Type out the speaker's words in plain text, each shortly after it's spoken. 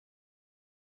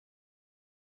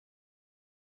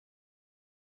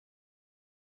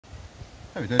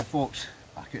How we doing, folks?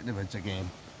 Back out in the woods again.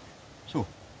 So,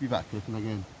 wee bit of cooking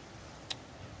again.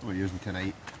 What we're using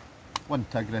tonight. One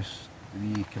tigris, the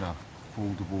wee kind of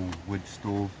foldable wood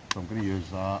stove. So I'm going to use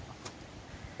that.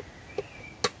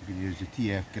 I'm going to use the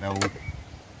TF grill.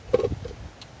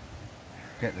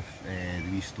 Get the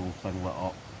wee stove thing lit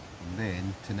up. And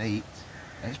then tonight,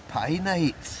 it's pie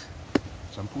night.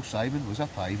 Simple Simon was a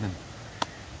pieman.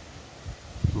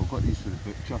 So I've got these for the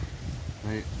butcher.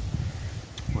 Right.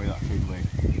 Boy, that kindly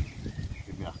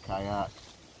gave me a kayak.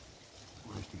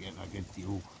 Managed to get a good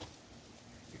deal.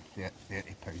 Get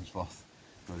 £30 worth.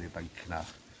 You know, the big kind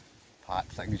of pack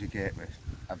things you get with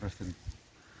everything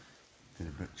to the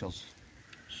butchers.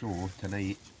 So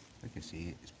tonight, like I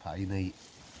say, it's pie night.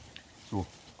 So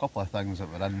a couple of things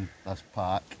that were in this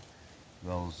pack.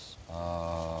 There's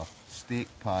a steak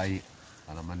pie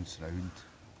and a mince round.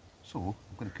 So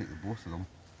I'm going to cook the both of them,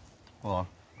 or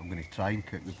I'm going to try and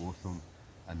cook the both of them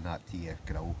in that TF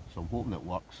grill. So I'm hoping it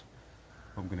works.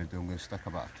 What I'm going to do, I'm going to stick a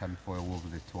bit of tin foil over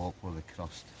the top or the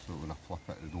crust so that when I flip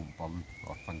it, they don't burn,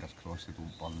 or fingers crossed they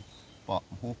don't burn. But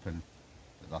I'm hoping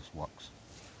that this works.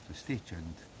 So stay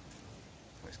tuned.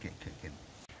 Let's get cooking.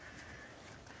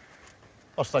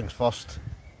 First things first,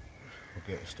 we'll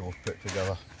get the stove put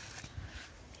together.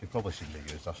 You've probably seen me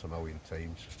use this a million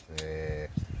times.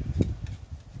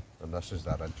 And this is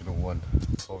the original one.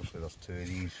 Obviously there's two of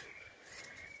these.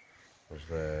 There's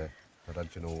the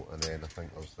original, and then I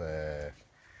think there's the,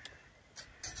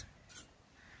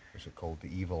 what's it called, the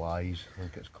Evil Eyes, I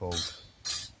think it's called.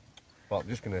 But I'm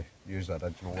just going to use the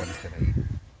original one tonight.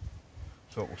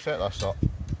 So we'll set this up,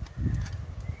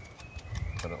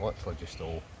 and it literally just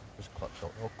all clips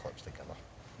up, all clips together.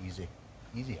 Easy,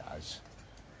 easy as.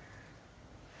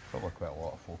 Probably quite a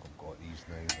lot of folk have got these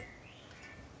now,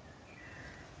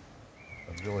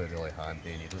 but they're really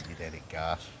handy and you don't need any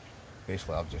gas.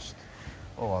 Basically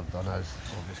all I've done is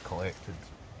I've just collected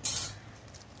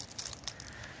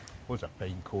loads of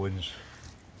pine cones,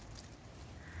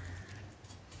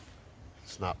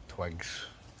 snap twigs,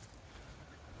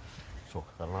 so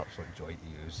they're an absolute joy to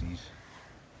use these.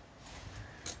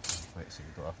 Like I say,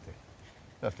 you don't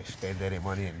have to spend any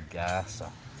money in gas,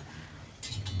 or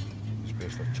just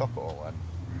basically chuck it all in,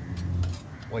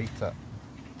 light it,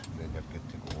 and then you're good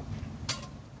to go.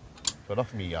 So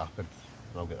enough of me yapping,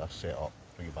 and I'll get this set up,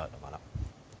 bring you back in a minute.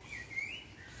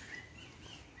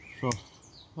 So,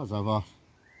 as ever,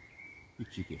 you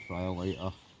cheeky fire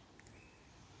lighter,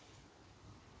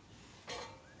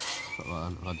 put that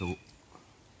into the middle,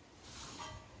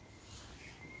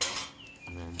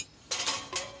 and then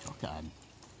chuck it in.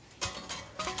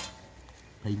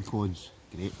 Pine cones,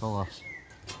 great for this.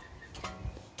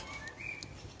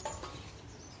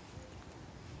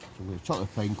 So I'm going to chuck the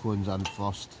pine cones in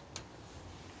first,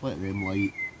 let them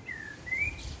light,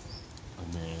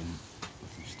 and then we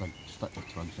can stick the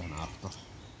twigs in after.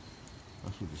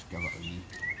 This will just give it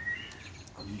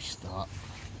a wee start.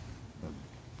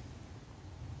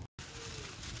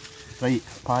 Right,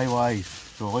 pie wise,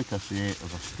 so like I say, there's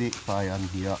a steak pie in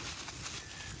here.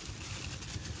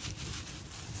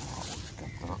 Oh, that looks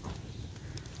good, that.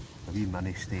 A wee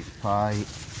mini steak pie.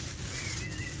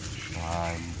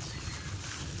 And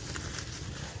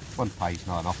one pie's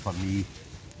not enough for me.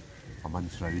 A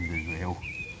mince round as well.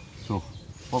 So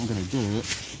what I'm going to do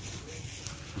is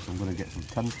I'm going to get some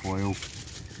tin foil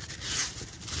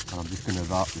and I'm just going to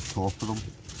wrap the top of them.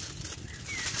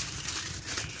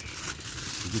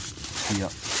 So just see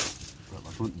it, but if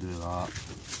I don't do that,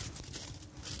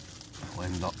 I'll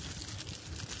end up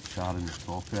charring the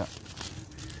top of it.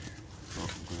 So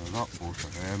I'm going to wrap both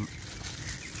of them,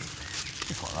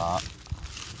 just like that.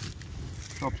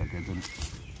 Job's a good one,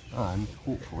 and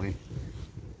hopefully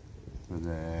with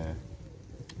the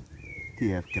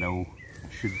TF grill, I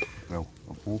should, well,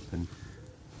 I'm hoping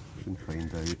I should find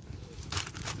out that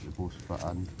they both fit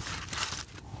in.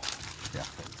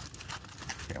 Perfect.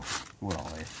 Well, more or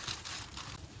less.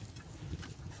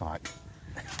 In fact,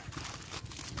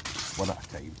 one at a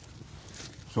time.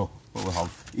 So, what we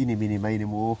have, eeny meeny miny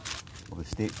mo, well, the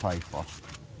steak pie first.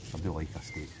 I do like a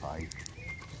steak pie.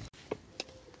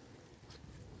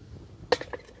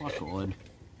 Whack it on.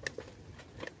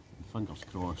 Fingers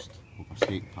crossed, with a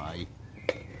steak pie,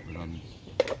 we're on,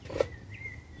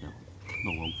 well,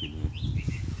 not long for now.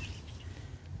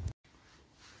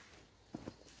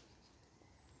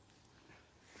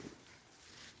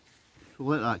 So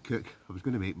let that cook. I was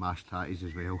going to make mashed tatties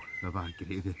as well, with a bit of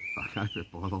gravy, but I can't be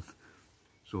bothered.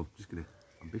 So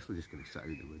I'm basically just going to sit out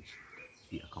in the woods,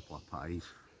 eat a couple of pies.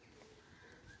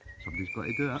 Somebody's got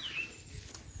to do it.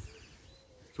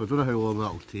 So I don't know how long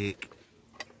that'll take.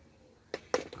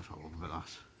 That's what I love about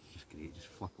this. It's just great, just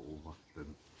flip it over,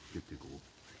 boom, good to go.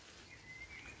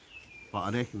 But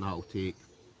I reckon that'll take,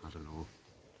 I don't know,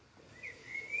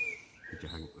 what do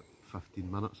you think,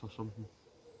 15 minutes or something?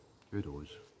 Who knows?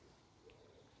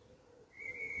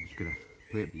 I'm just going to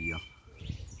play it by ear,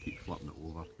 keep flipping it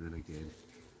over now and again.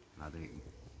 I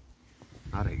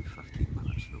reckon 15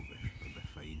 minutes and it'll be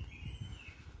fine.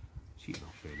 Cheap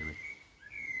enough anyway.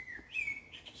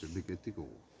 Should be good to go.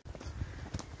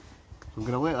 So I'm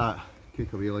going to let that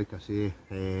cook away like I say.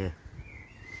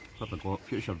 What have I got?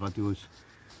 Future videos,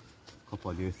 a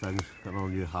couple of new things, another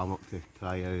new hammock to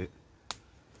try out.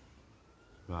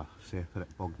 A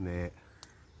separate bug net,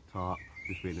 tarp,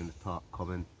 just waiting on the tarp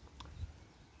coming.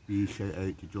 Wee shout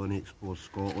out to Johnny Explores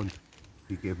Scotland,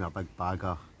 he gave me a big bag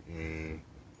of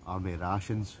army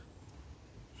rations,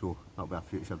 so that'll be a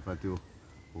future video.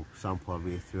 We'll sample our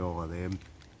way through all of them.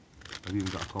 I've even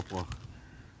got a couple of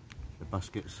the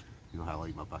biscuits, you know how I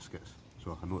like my biscuits,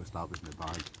 so I noticed that was in the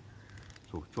bag.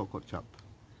 So chocolate chip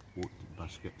oat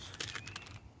biscuits,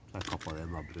 try a couple of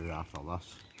them I brew after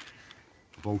this.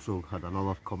 I've also had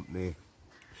another company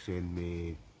send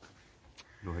me,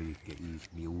 you know how you get these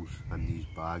meals in these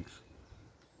bags,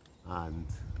 and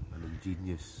an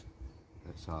ingenious,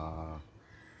 it's a,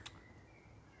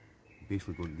 you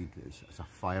basically don't need, it's a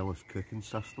fireless cooking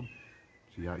system,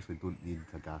 so you actually don't need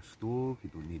a gas stove, you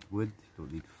don't need wood, you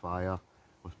don't need fire,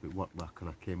 must be work with a kind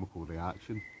of chemical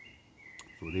reaction.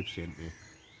 So they've sent me,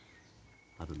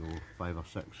 I don't know, 5 or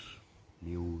 6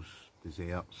 meals,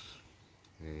 desserts,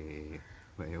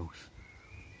 what else?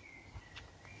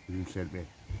 They even sent me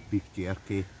beef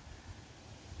jerky,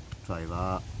 try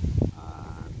that,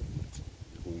 and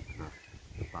the whole kind of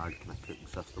the bag kind of cooking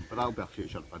system. But that'll be a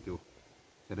future video.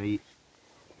 Tonight,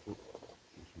 oh,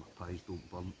 my pies don't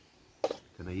burn.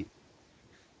 Tonight,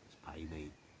 it's pie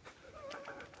night.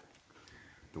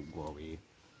 Don't go away.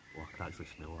 Oh, I can actually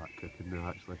smell that cooking now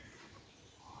actually.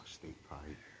 Oh, steak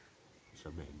pie. It's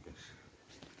tremendous.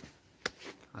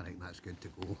 I think that's good to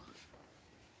go.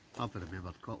 I've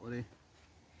remembered cutlery.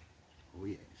 Oh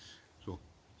yes. So,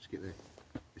 let's get the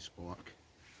spark.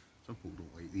 Some people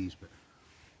don't like these, but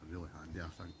they're really handy I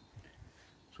think.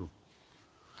 So,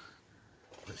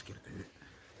 let's get it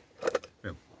out.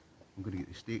 Well, I'm going to get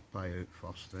the steak pie out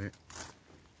first, right?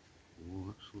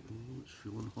 Oh, it's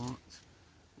feeling hot.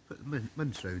 Put the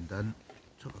mince round in,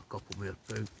 chuck a couple more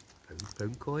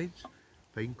pound coins,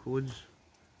 pine cones,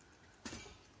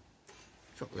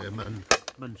 chuck them in,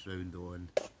 mince round on.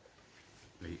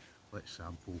 Right, let's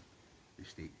sample the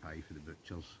steak pie for the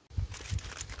butchers.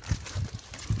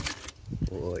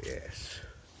 Oh yes.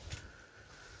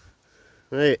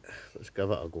 Right, let's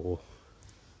give it a go.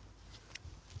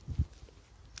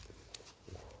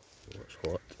 Oh, it's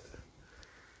hot.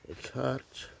 It's hard.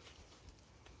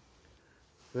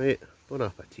 Right, bon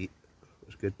appetit.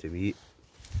 It's good to eat.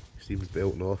 Steam's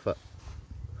belting off it.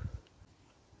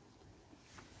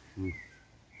 It's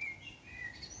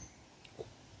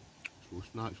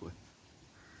roasting actually.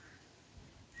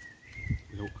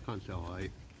 Well, I can't tell a lie,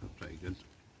 they're pretty good.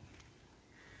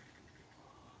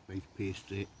 Nice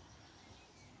pastry.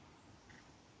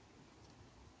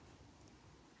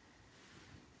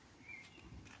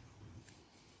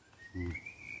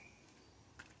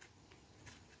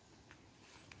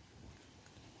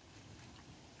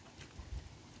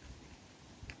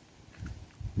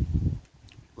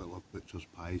 Quite love butcher's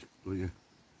pies, don't you?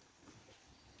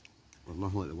 They're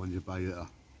nothing like the ones you buy out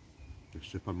of the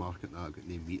supermarket that have got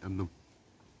no meat in them.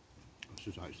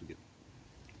 This has actually got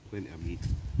plenty of meat,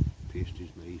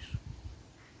 pastry's nice,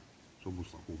 it's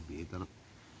almost like homemade in it.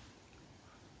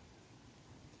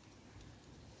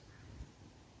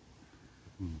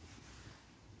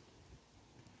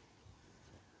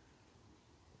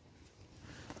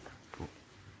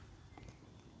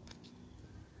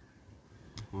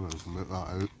 Oh, I can let that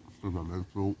out through my mouth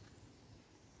roll.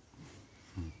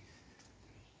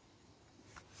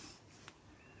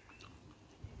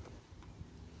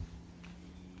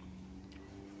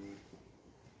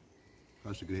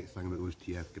 That's the great thing about those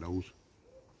TF grills.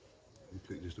 You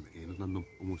put just about anything in them,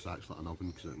 almost acts like an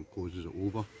oven because it encloses it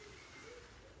over.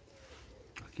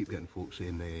 I keep getting folks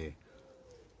saying,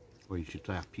 well, you should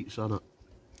try a pizza on it.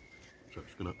 So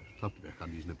it's have to be a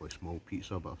reasonably small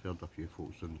pizza, but I've heard a few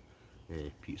folks on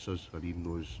pizzas, or even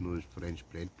those French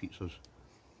bread pizzas.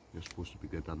 They're supposed to be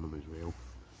good in them as well.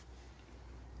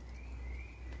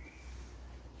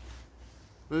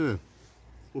 Anyway,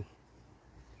 oh,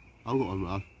 I'll go on with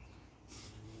that.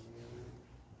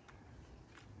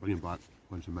 Bring it back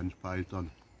once the mince pie is done.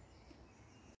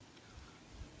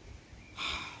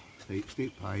 Right,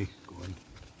 steak pie, go on.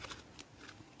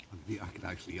 I could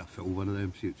actually eat a full one of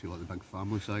them, see like the big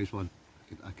family size one.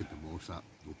 I could demolish that,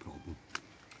 no problem.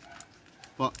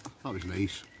 But that was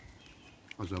nice.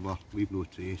 As ever, leave no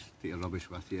trace, take your rubbish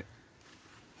with you.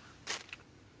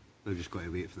 Now just got to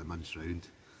wait for the month's round.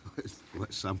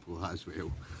 Let's sample that as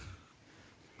well.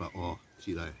 But oh,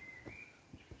 see that?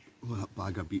 Oh, that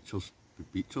bag of butcher's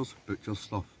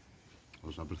stuff.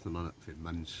 There's everything on it, from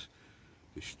mince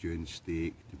to stewing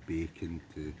steak to bacon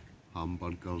to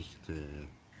hamburgers to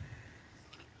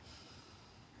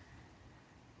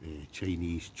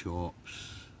Chinese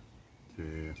chops to,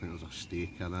 I think there's a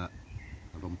steak in it,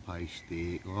 a rum pie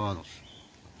steak. Oh, there's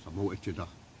a multitude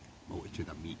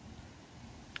of meat.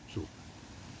 So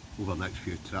over the next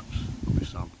few trips I'll be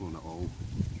sampling it all.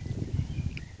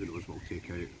 Who knows what I'll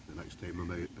take out the next time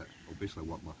I'm out, but I'll basically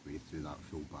work my way through that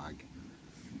full bag.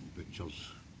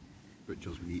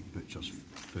 Butcher's meat, butcher's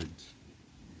food,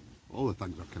 all the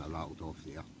things I've kind of rattled off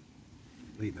there.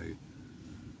 Right now,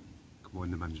 come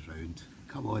on the mince round,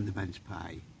 come on the mince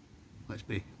pie, let's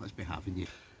be having you.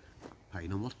 Pie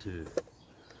number 2.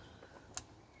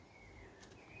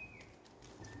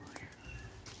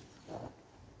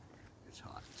 It's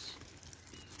hot.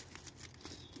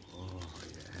 Oh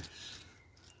yes.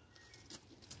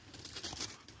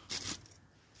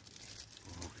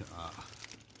 Oh, look at that.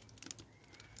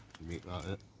 Make that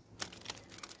it.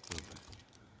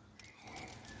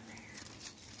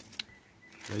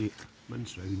 Right,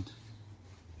 mince round.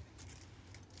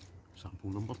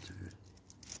 Sample number 2.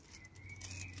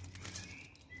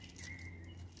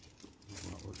 Oh,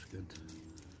 that looks good.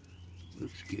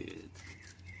 Looks good.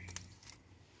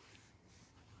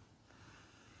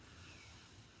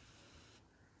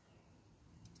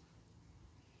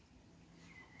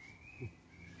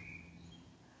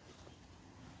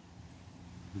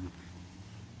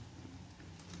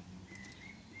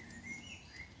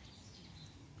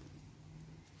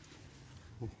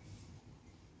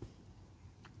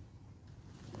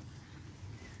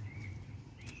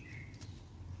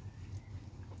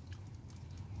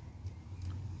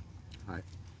 Right,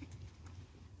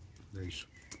 nice,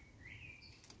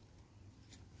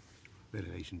 very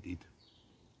nice indeed.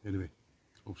 Anyway,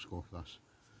 I'll scoff this,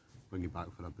 bring you back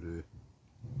for a brew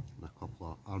and a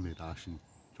couple of army ration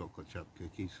chocolate chip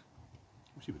cookies.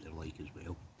 We'll see what they're like as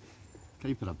well.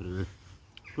 Time for a brew.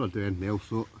 Before I do anything else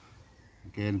though,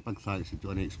 again big thanks to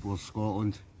Johnny Explores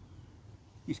Scotland.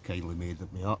 He's kindly made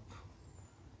me up.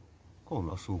 Colin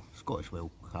Russell, Scottish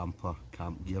Wild Camper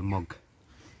Camp Gear mug.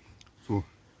 So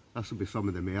this will be some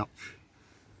of the merch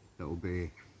that will be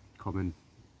coming.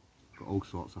 Got all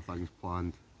sorts of things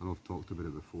planned. I know I've talked about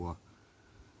it before.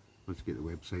 Let's get the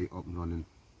website up and running.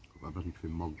 Got everything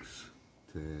from mugs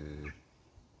to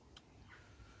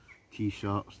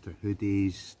t-shirts to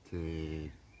hoodies to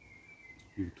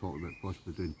even talking about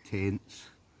possibly doing tents.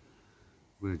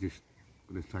 We're just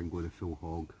going to try and go the full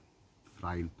hog.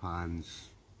 Frying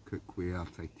pans, cookware,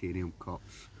 titanium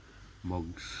cups,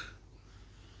 mugs,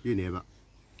 you name it.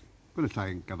 I'm going to try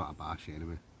and give it a bash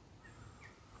anyway.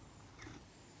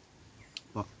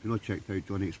 But if you've not checked out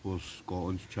Johnny Explores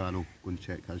Scotland's channel, go and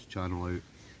check his channel out.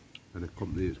 And the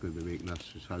company that's going to be making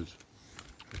this is his.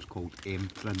 It's called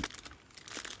Imprint.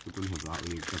 We're going to have that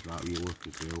give that a wee look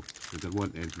as well. If you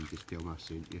want anything, just tell me I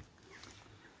sent you.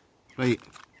 Right,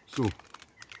 so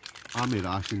army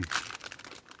ration.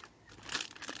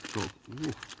 Got, oh,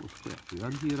 there's quite a few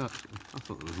in here actually. I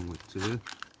thought there was only 2.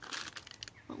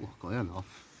 But luckily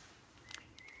enough,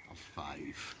 there's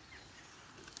 5.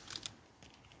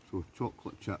 So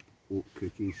chocolate chip oat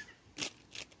cookies.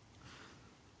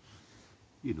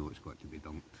 You know it's got to be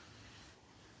dunked.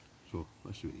 So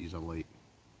let's see what these are like.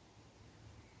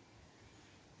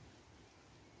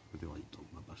 I do like dunk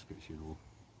my biscuits, you know.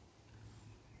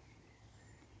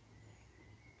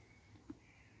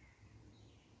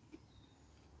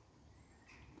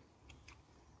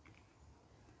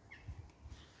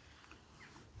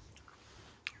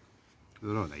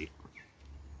 They're alright.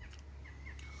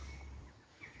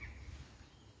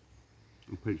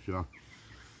 I'm pretty sure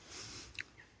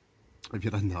if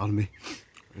you're in the army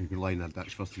and you've been lying in a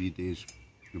ditch for 3 days,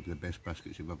 it'll be the best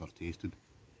biscuits you've ever tasted.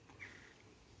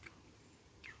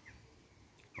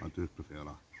 I do prefer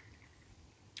a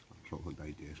chocolate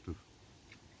digestive,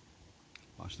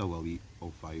 but I still will eat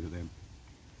all 5 of them.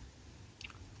 You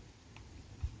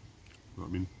know what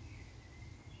I mean?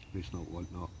 It's not one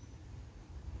not.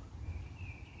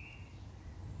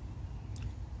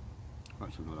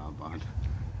 Actually not that bad.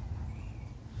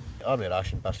 Army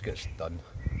ration biscuits done.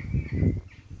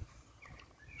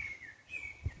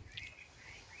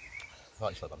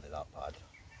 Actually not that bad,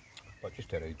 but just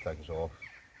to round things off,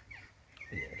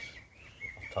 yes,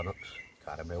 a turnips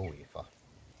caramel wafer.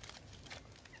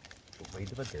 Don't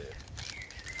mind if I do.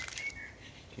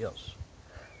 Cheers.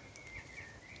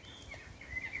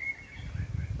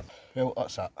 Well,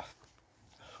 that's it.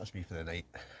 That's me for the night.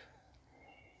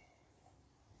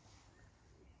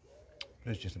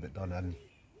 It's just a bit done in.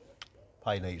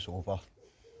 Pie night's over.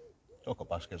 Chocolate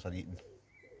biscuits are eaten.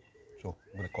 So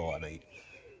I'm going to call it a night.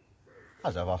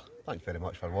 As ever, thanks very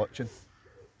much for watching.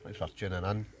 Thanks for tuning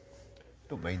in.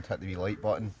 Don't mind hit the wee like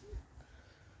button.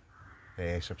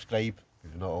 Subscribe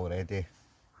if you're not already.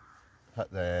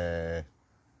 Hit the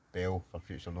bell for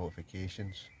future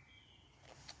notifications.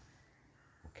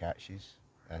 We'll catch you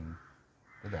in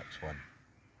the next one.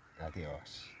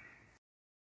 Adios.